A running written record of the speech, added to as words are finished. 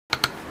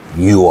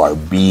You are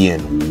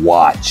being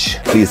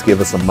watched. Please give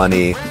us some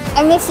money.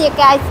 I miss you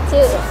guys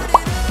too.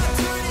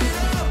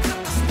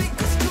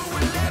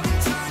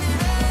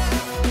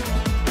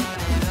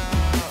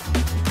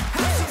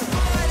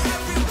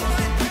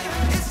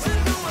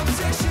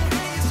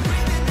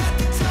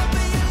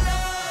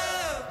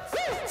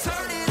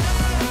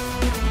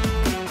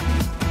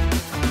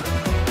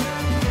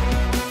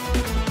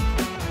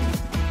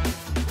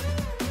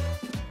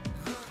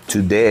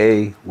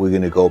 Today, we're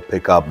gonna go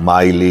pick up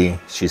Miley.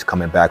 She's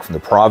coming back from the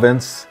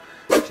province.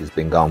 She's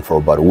been gone for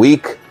about a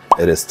week.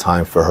 It is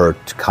time for her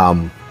to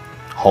come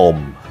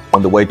home.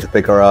 On the way to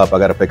pick her up, I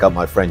gotta pick up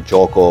my friend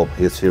Joko.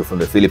 He's here from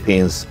the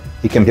Philippines.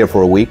 He came here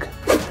for a week.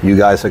 You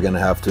guys are gonna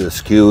have to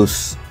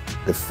excuse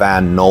the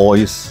fan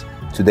noise.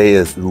 Today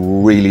is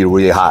really,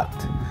 really hot.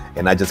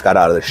 And I just got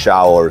out of the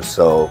shower.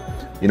 So,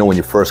 you know, when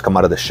you first come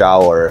out of the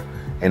shower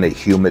in a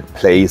humid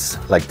place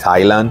like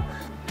Thailand,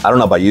 I don't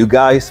know about you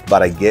guys,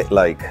 but I get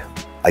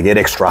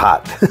extra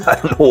hot. I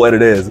don't know what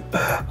it is.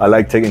 I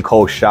like taking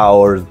cold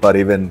showers, but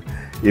even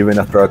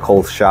after a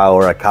cold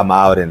shower, I come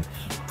out and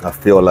I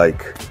feel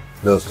like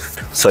this.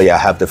 So yeah, I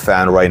have the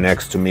fan right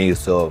next to me,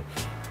 so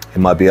it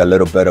might be a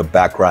little bit of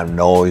background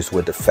noise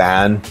with the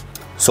fan.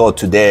 So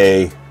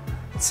today,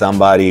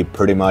 somebody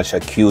pretty much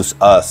accused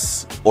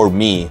us, or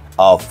me,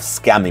 of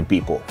scamming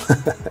people.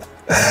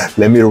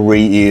 Let me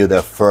read you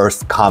the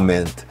first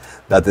comment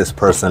that this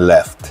person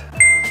left.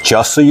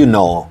 Just so you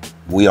know,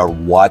 we are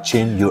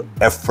watching your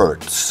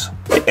efforts.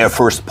 The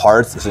efforts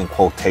part is in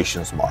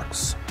quotations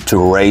marks.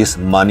 To raise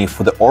money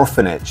for the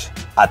orphanage,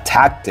 a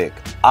tactic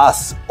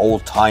us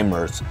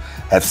old-timers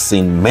have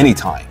seen many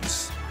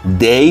times.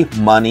 Their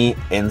money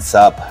ends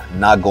up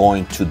not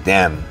going to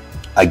them.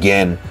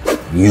 Again,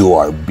 you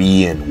are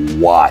being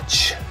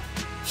watched.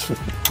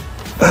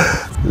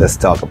 Let's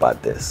talk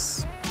about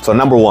this. So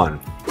number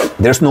one,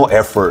 there's no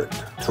effort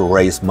to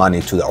raise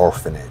money to the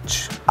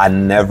orphanage. I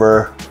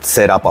never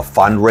set up a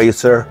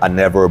fundraiser. I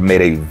never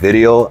made a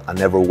video. I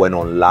never went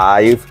on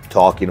live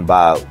talking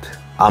about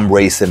I'm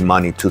raising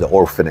money to the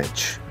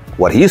orphanage.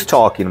 What he's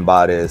talking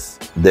about is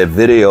the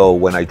video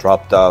when I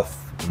dropped off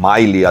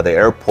Miley at the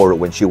airport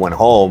when she went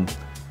home,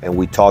 and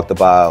we talked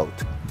about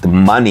the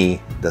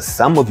money that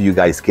some of you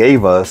guys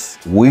gave us,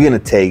 we're gonna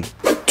take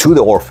to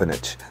the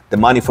orphanage. The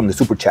money from the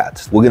super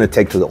chats, we're gonna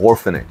take to the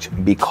orphanage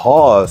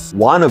because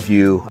one of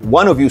you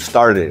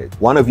started it.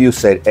 One of you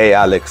said, hey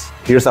Alex,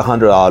 here's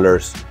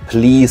 $100,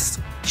 please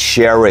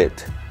share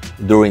it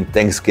during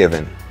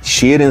Thanksgiving.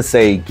 She didn't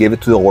say give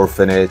it to the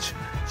orphanage.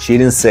 She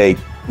didn't say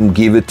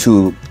give it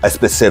to a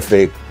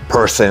specific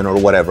person or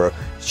whatever.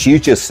 She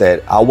just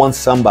said, I want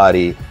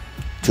somebody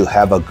to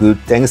have a good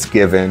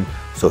Thanksgiving.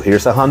 So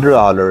here's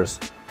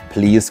 $100,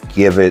 please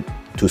give it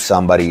to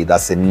somebody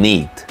that's in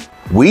need.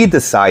 We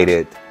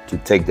decided to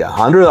take the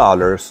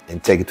 $100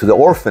 and take it to the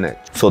orphanage.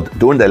 So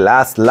during the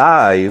last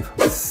live,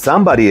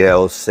 somebody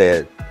else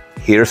said,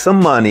 here's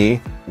some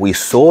money. We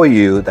saw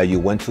you that you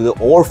went to the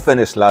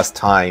orphanage last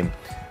time.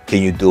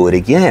 Can you do it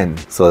again?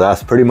 So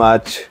that's pretty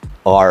much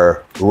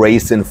our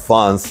raising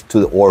funds to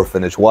the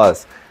orphanage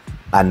was.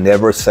 I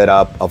never set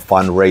up a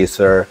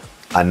fundraiser.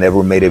 I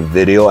never made a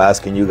video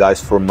asking you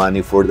guys for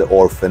money for the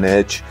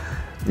orphanage.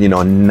 You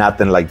know,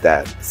 nothing like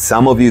that.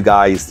 Some of you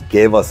guys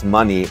gave us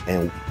money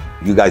and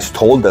you guys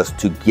told us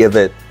to give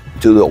it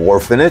to the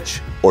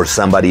orphanage or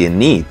somebody in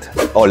need.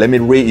 Oh, let me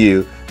read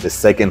you the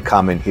second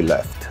comment he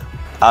left.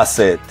 I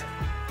said,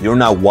 you're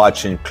not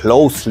watching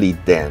closely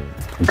then.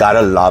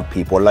 Gotta love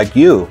people like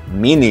you,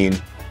 meaning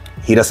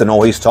he doesn't know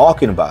what he's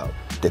talking about.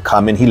 The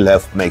comment he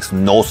left makes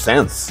no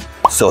sense.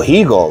 So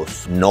he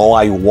goes, no,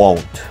 I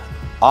won't.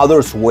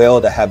 Others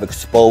will that have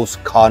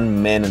exposed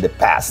con men in the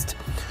past.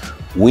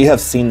 We have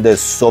seen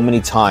this so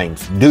many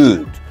times.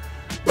 Dude,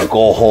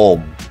 go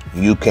home.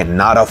 You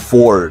cannot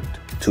afford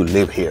to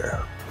live here.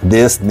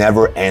 This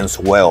never ends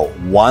well.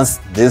 Once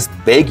this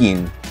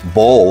begging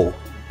bowl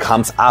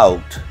comes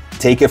out,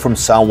 take it from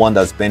someone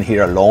that's been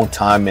here a long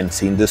time and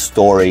seen this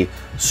story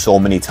so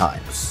many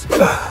times.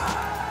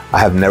 I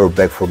have never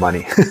begged for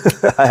money.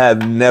 I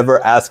have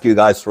never asked you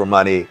guys for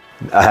money.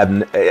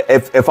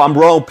 If I'm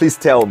wrong, please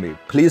tell me.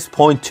 Please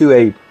point to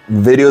a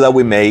video that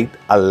we made,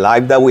 a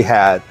live that we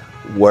had,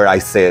 where I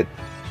said,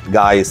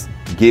 guys,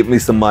 give me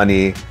some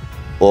money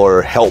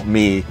or help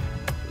me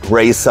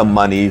raise some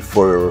money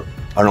for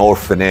an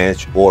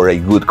orphanage or a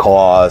good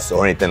cause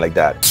or anything like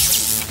that.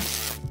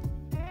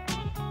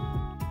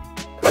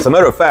 As a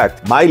matter of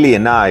fact, Miley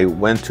and I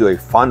went to a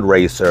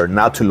fundraiser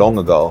not too long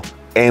ago.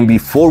 And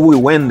before we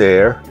went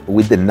there,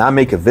 we did not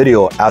make a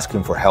video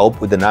asking for help.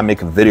 We did not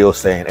make a video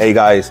saying, hey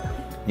guys,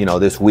 you know,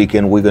 this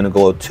weekend we're gonna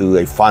go to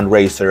a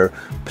fundraiser.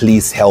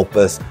 Please help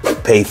us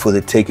pay for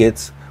the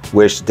tickets,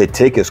 which the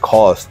tickets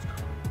cost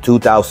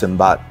 2,000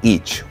 baht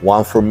each.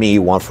 One for me,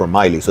 one for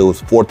Miley. So it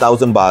was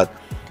 4,000 baht.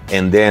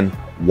 And then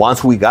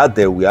once we got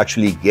there, we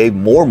actually gave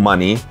more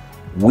money.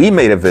 We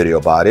made a video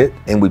about it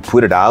and we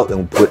put it out and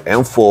we put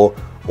info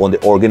on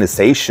the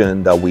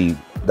organization that we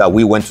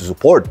went to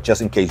support,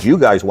 just in case you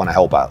guys want to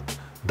help out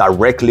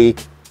directly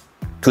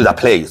to the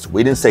place.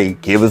 We didn't say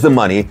give us the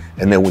money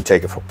and then we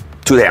take it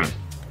to to them.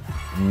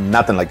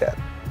 Nothing like that.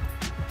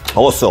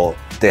 Also,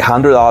 the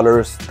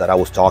 $100 that I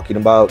was talking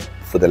about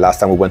for the last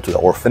time we went to the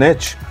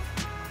orphanage,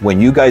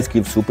 when you guys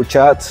give super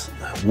chats,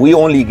 we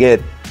only get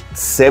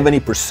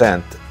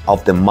 70%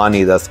 of the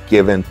money that's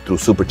given through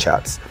super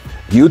chats.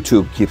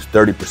 YouTube keeps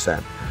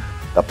 30%.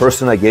 The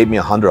person that gave me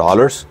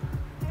 $100,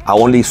 I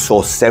only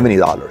saw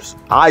 $70.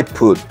 I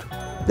put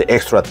the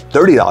extra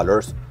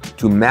 $30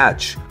 to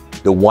match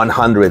the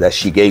 100 that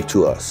she gave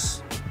to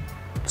us.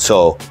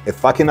 So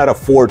if I cannot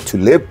afford to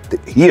live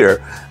here,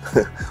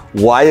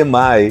 why am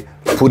I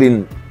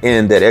putting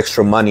in that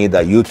extra money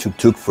that YouTube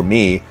took for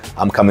me?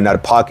 I'm coming out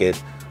of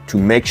pocket to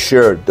make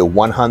sure the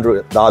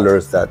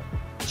 $100 that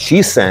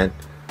she sent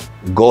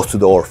goes to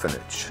the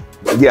orphanage.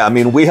 Yeah, I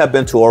mean, we have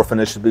been to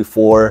orphanages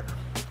before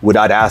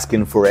without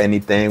asking for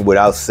anything,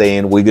 without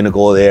saying we're gonna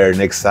go there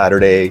next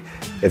Saturday.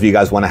 If you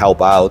guys wanna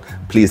help out,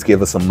 please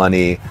give us some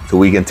money so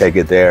we can take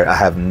it there. I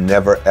have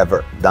never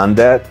ever done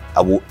that.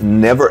 I will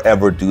never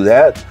ever do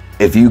that.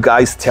 If you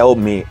guys tell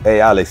me, hey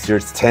Alex,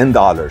 here's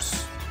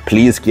 $10,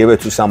 please give it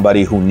to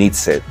somebody who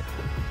needs it,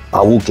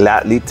 I will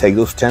gladly take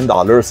those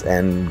 $10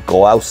 and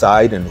go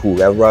outside, and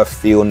whoever I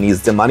feel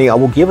needs the money, I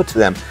will give it to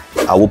them.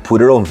 I will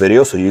put it on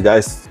video so you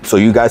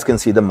guys can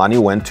see the money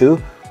went to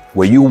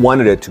where you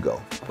wanted it to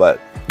go. But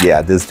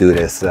yeah, this dude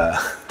is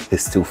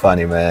too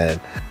funny, man.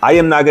 I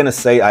am not gonna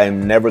say I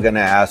am never gonna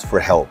ask for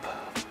help,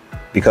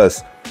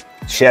 because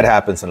shit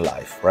happens in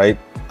life, right?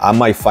 I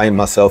might find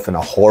myself in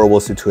a horrible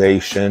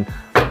situation.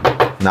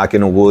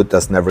 Knocking on wood,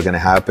 that's never gonna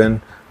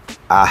happen.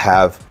 I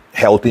have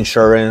health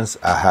insurance.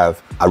 I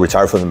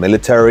retired from the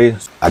military.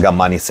 I got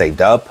money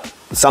saved up.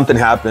 Something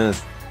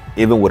happens,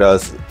 even with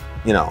us,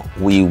 you know,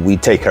 we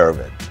take care of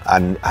it.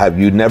 And have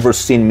you never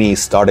seen me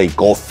start a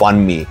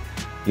GoFundMe?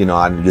 You know,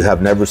 and you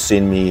have never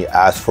seen me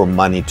ask for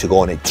money to go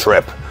on a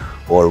trip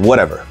or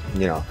whatever,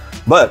 you know.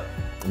 But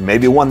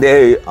maybe one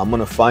day I'm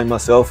gonna find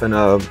myself in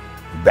a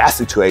bad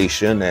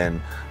situation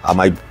and I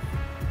might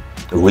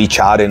reach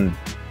out and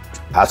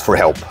ask for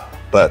help.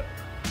 But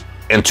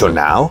until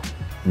now,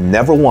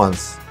 never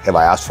once have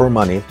I asked for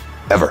money,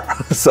 ever.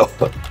 So,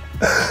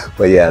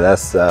 but yeah,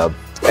 that's,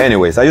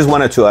 anyways, I just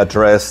wanted to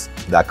address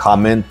that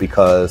comment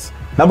because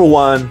number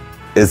one,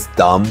 it's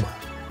dumb.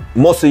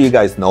 Most of you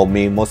guys know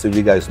me. Most of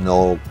you guys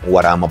know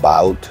what I'm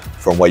about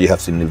from what you have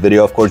seen in the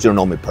video. Of course, you don't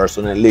know me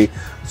personally,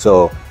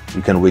 so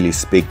you can really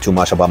speak too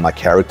much about my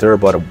character.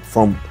 But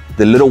from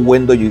the little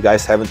window you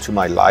guys have into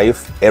my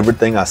life,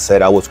 everything I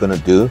said I was gonna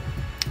do,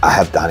 I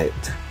have done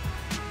it.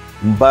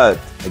 But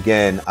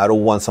again, I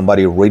don't want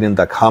somebody reading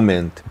that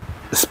comment,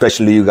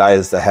 especially you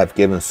guys that have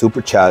given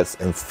super chats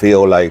and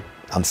feel like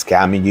I'm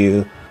scamming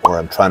you or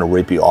I'm trying to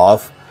rip you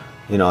off.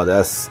 You know,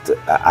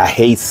 I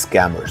hate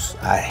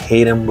scammers. I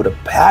hate them with a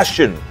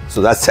passion.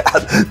 So that's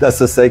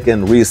the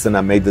second reason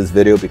I made this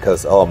video,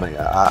 because oh my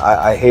God,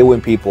 I hate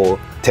when people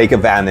take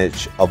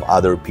advantage of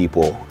other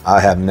people. I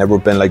have never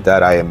been like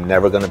that. I am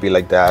never gonna be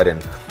like that.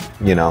 And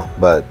you know,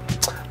 but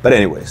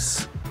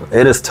anyways,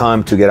 it is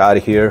time to get out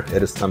of here.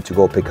 It is time to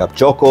go pick up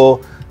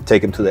Choco,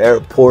 take him to the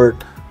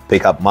airport,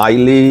 pick up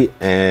Miley,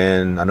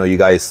 and I know you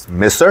guys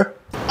miss her.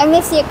 I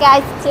miss you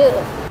guys too.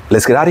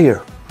 Let's get out of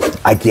here.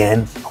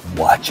 Again, I'm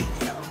watching you.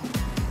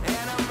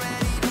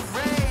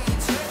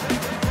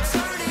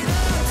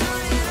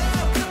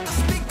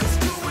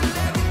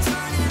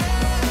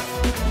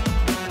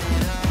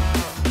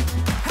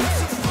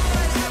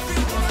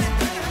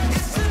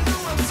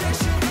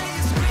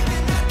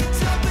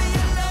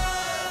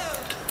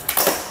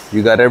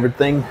 You got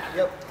everything?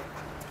 Yep.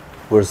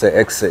 Where's the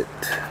exit?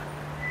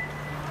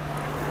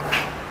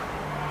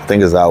 I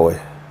think it's that way.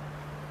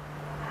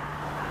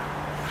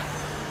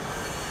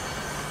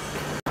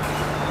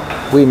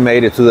 We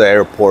made it to the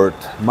airport.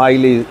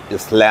 Miley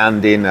is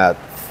landing at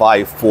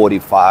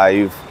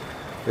 5:45.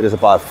 It is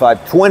about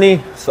 5:20,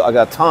 so I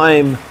got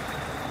time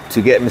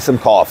to get me some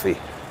coffee.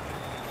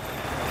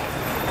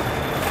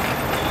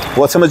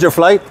 What time is your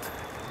flight?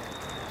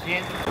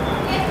 10.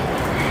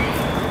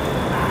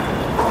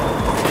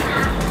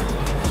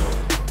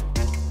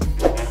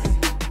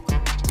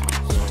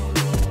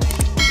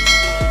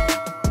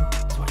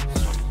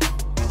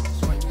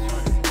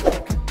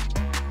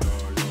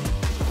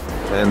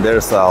 And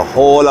there's a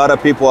whole lot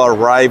of people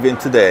arriving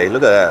today.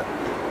 Look at that.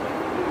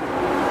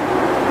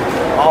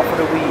 All for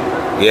the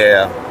weed.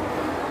 Yeah.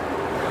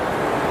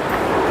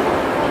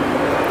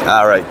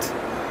 All right.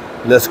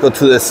 Let's go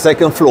to the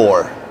second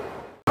floor.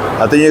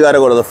 I think you gotta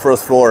go to the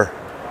first floor.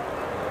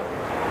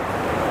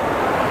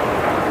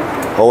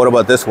 Oh, what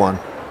about this one?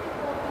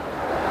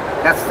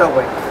 That's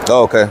subway.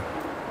 Oh, okay.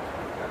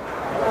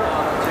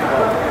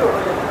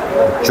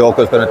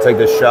 Joker's gonna take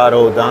the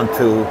shuttle down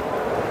to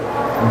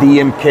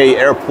DMK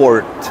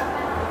Airport.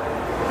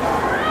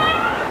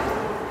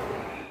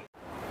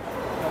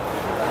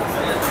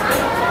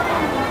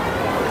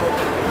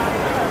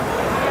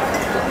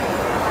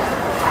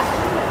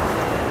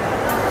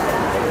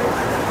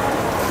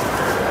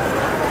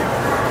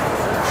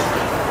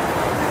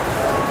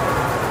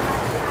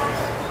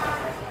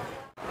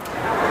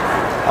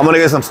 I'm gonna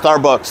get some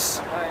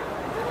Starbucks.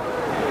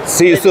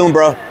 See you soon,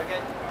 bro.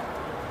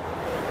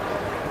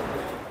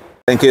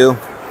 Thank you.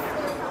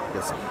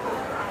 Yes.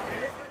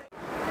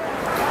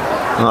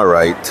 All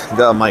right,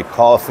 got my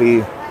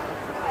coffee.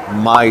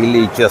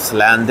 Miley just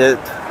landed,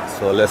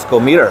 so let's go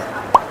meet her.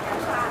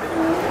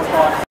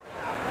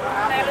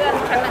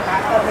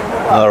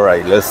 All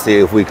right, let's see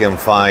if we can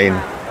find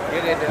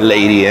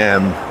Lady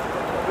M.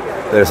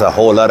 There's a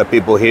whole lot of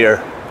people here,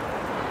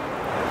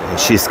 and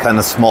she's kind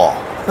of small.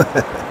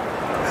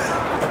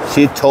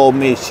 She told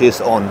me she's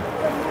on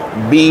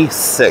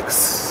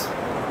B6.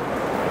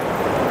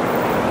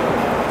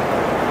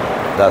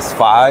 That's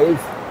 5.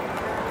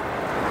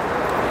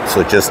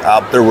 So just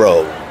up the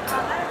road.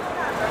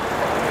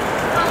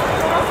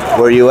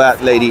 Where you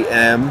at, Lady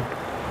M?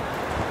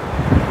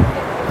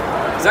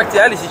 Ich sag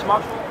dir ehrlich, ich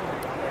mag.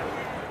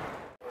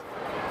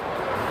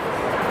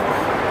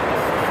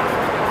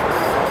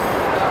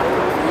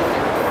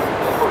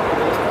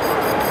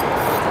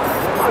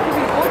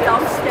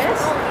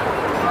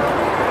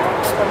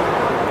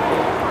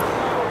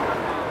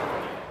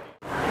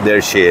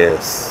 There she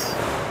is.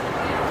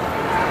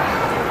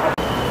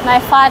 My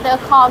father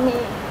called me.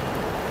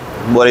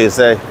 What do you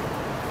say?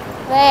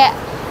 Where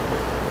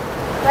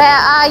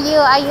are you?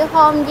 Are you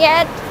home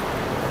yet?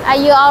 Are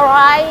you all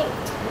right?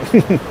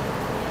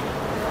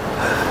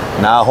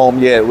 Not home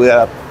yet. We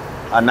have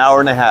an hour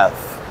and a half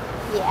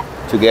Yeah.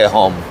 to get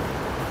home.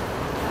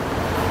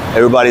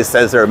 Everybody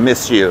says they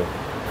miss you.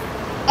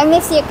 I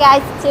miss you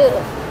guys too.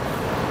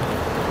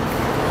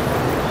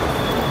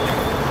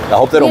 I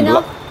hope they don't You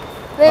know,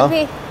 block.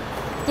 baby,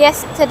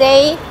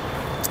 yesterday,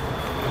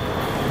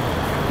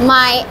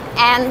 my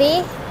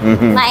auntie,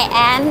 my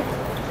aunt,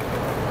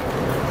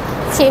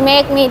 she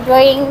make me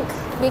drink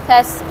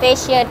because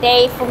special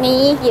day for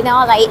me, you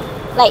know,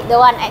 like the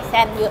one I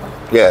sent you.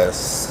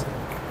 Yes.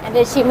 And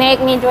then she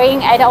make me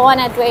drink. I don't want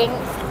to drink.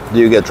 Do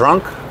you get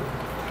drunk?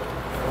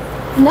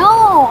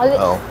 No,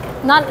 Oh.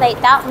 not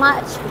like that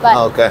much, but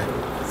Okay.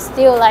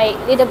 still like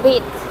little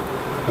bit.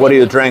 What do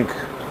you drink?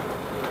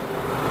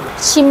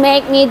 She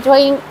make me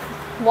drink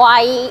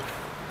white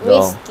No.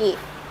 whiskey.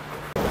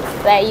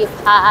 Where you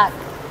park.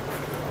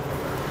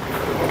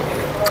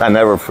 I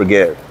never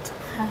forget.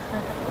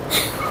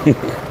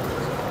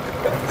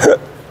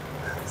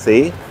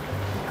 See?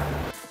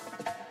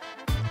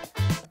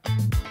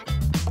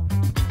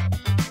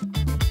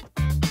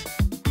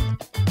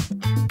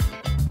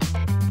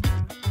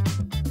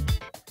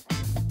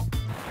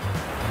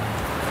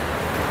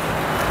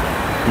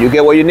 You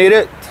get what you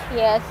needed?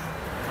 Yes.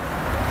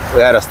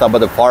 We had to stop at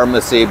the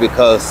pharmacy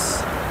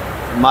because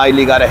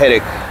Miley got a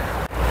headache.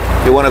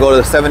 You want to go to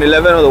the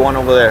 7-Eleven or the one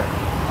over there?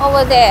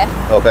 Over there.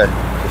 Okay,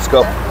 let's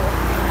go.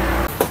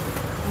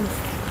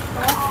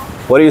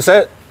 What do you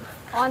say?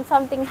 On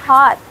something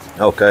hot.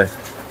 Okay.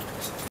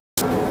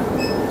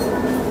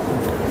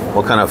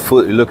 What kind of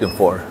food are you looking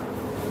for?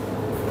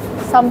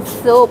 Some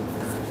soup.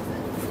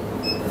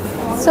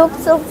 Soup.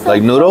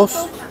 Like noodles?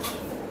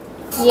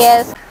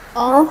 Yes.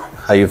 Oh,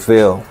 How you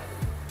feel?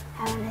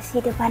 I want to see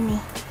the bunny.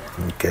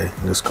 Okay,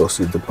 let's go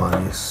see the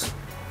bunnies.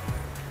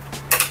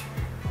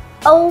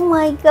 Oh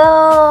my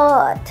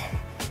god.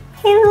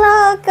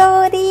 Hello,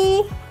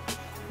 Goldie.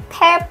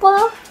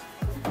 Pepper.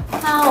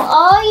 How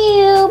are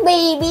you,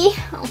 baby?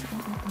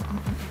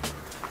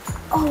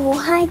 Oh,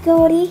 hi,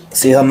 Goldie.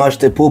 See how much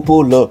they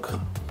poo-poo? Look.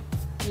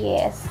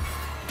 Yes.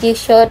 You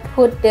should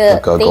put the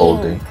Like a thing.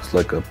 Goldie. It's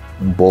like a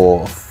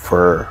ball of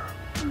fur.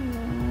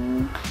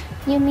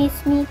 You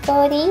miss me,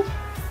 Goldie?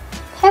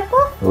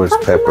 Pepper? Where's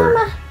Come to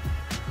Pepper?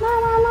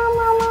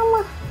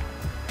 Mama.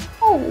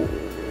 Oh.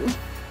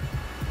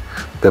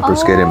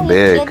 Pepper's Oh, getting it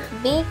big. gets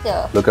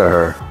bigger. Look at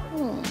her.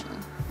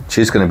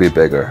 She's gonna be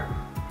bigger.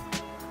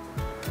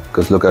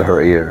 Because look at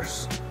her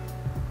ears.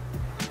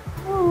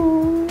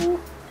 Oh.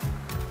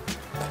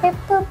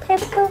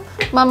 Pepper.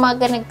 Mama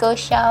gonna go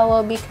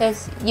shower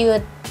because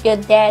your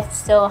dad's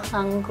so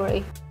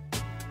hungry.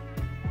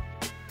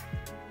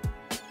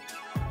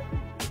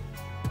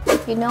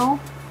 You know,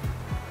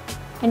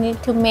 I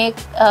need to make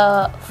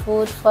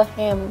food for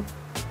him.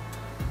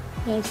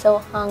 He's so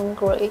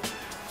hungry.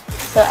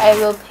 So I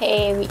will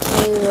pay with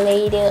you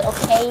later,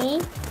 okay?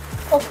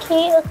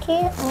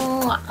 Okay.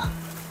 Mwah.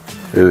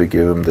 Here, we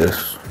give him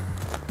this.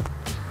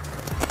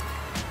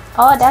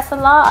 Oh, that's a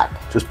lot.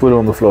 Just put it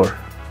on the floor.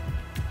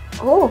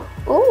 Oh.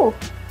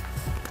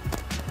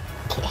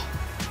 Okay.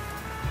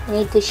 I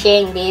need to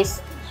change this.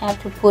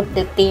 Have to put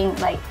the thing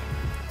like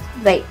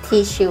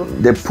tissue.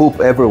 They poop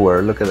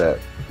everywhere. Look at that.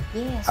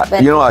 Yes,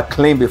 but, You know, I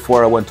cleaned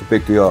before I went to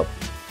pick you up.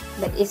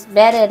 but it's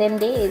better than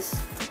this.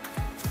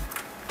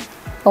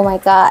 Oh my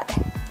god.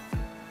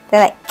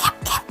 They're like cap.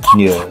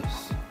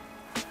 Yes.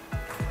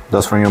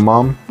 That's from your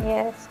mom?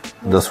 Yes.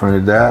 That's from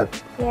your dad?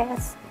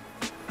 Yes.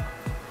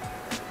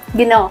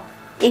 You know,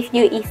 if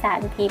you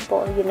Isan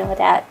people, you know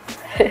that.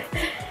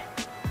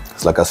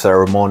 It's like a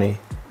ceremony.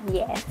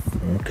 Yes.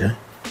 Okay.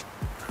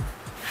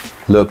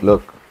 Look.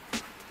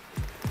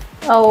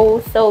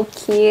 Oh, so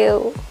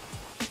cute.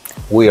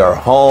 We are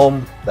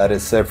home. That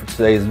is it for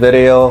today's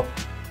video.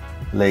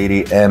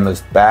 Lady M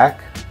is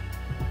back.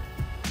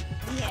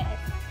 Yes.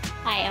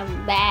 I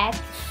am back.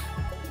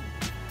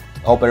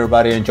 Hope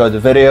everybody enjoyed the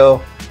video.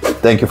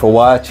 Thank you for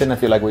watching.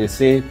 If you like what you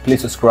see,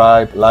 please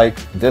subscribe, like,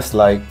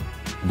 dislike,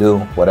 do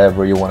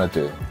whatever you want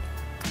to do.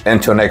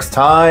 Until next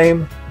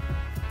time.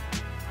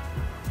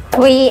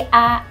 We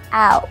are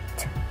out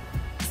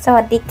ส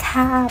วัสดี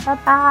ค่ะ บ๊าย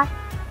บาย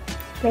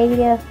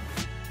later